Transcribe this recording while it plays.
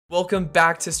Welcome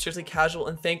back to Strictly Casual,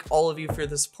 and thank all of you for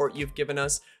the support you've given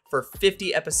us for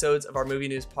 50 episodes of our movie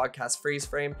news podcast Freeze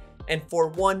Frame and for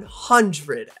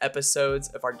 100 episodes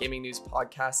of our gaming news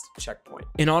podcast Checkpoint.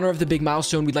 In honor of the big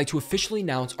milestone, we'd like to officially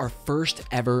announce our first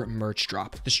ever merch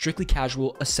drop, the Strictly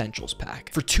Casual Essentials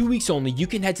Pack. For 2 weeks only, you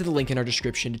can head to the link in our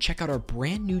description to check out our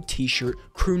brand new t-shirt,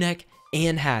 crew neck,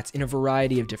 and hats in a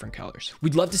variety of different colors.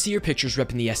 We'd love to see your pictures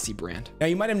repping the SC brand. Now,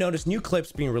 you might have noticed new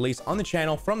clips being released on the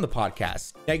channel from the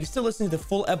podcast. Now, you can still listen to the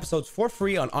full episodes for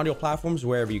free on audio platforms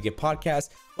wherever you get podcasts,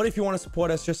 but if you want to support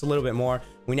us just a little bit more,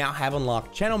 we now have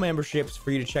unlocked channel memberships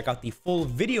for you to check out the full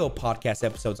video podcast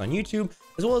episodes on YouTube,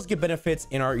 as well as get benefits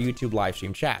in our YouTube live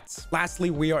stream chats. Lastly,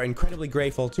 we are incredibly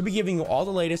grateful to be giving you all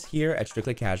the latest here at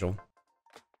Strictly Casual.